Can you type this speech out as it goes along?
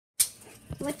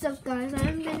What's up, guys?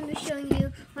 I'm going to be showing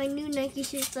you my new Nike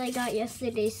shoes that I got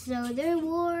yesterday. So they're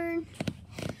worn.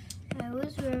 I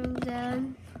was wearing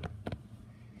them.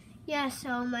 Yeah, so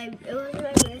it was my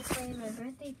birthday. My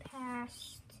birthday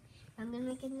passed. I'm going to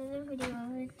make another video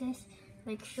of this,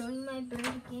 like showing my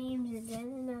birthday games and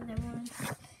then another one.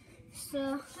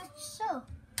 So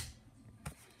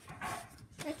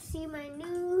let's see my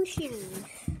new shoes.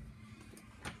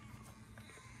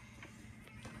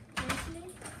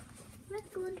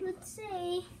 What would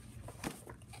say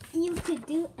you could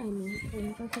do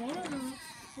anything? Okay, I don't know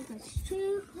if that's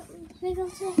true. What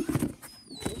would say?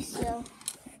 Okay, so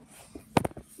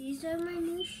these are my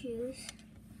new shoes.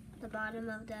 The bottom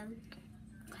of them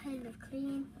kind of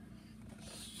clean.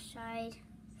 Side.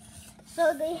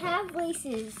 So they have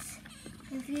laces.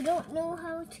 If you don't know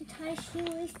how to tie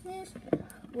shoelaces,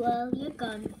 well, you're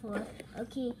gone for.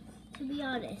 Okay, to be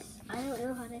honest, I don't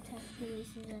know how to tie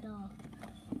shoelaces at all.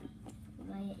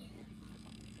 Right.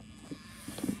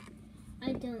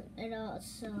 I don't at all,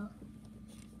 so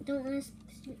don't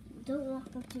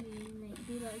walk up to me and like,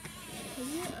 be like, can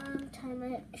you tie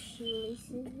my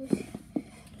shoelaces?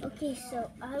 Okay,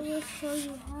 so I will show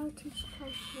you how to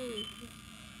tie shoelaces.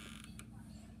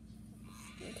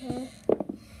 Okay.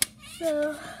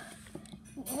 So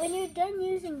when you're done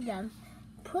using them,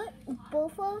 put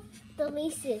both of the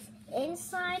laces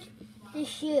inside the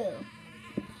shoe.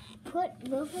 Put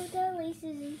both of the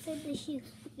laces inside the shoe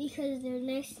because they're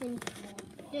nice and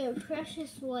they're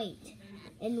precious white.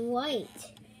 And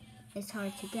white is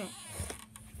hard to get.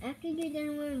 After you're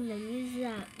done wearing them, use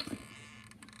that.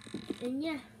 And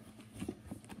yeah.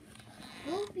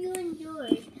 Hope you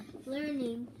enjoyed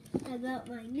learning about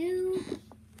my new,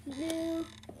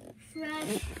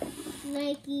 fresh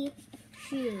Nike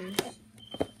shoes.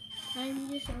 I'm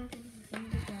just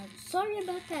sorry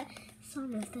about that.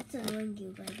 Sorry if that's annoying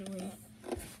you, by the way.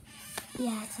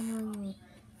 Yeah, it's annoying me.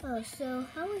 Oh, so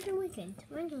how was your weekend?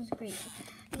 Mine was great.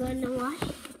 You wanna know why?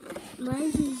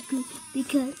 Mine was good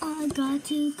because I got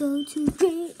to go to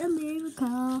Great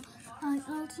America. I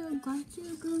also got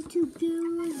to go to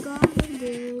Jewel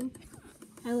Garden.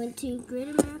 I went to Great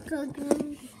America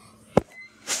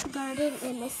Garden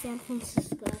in San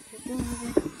Francisco.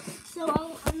 So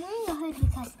I'm wearing a hood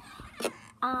because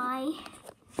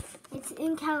it's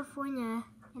in California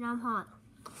and I'm hot.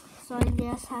 So I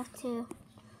just have to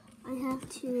wear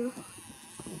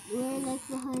like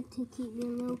the hood to keep me a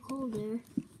little colder.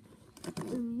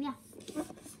 Yeah.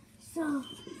 So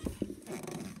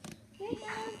right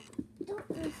now, don't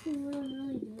ask me what I'm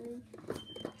really doing.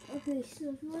 Okay, so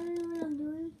if you want to know what I'm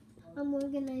doing, I'm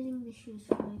organizing the shoes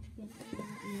for my kid.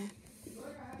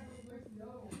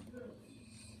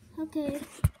 Okay.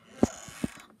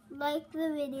 Like the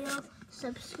video,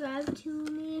 subscribe to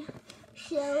me,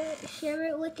 share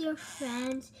it with your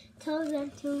friends, tell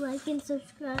them to like and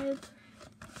subscribe.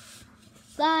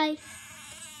 Bye.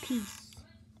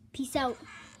 Peace out.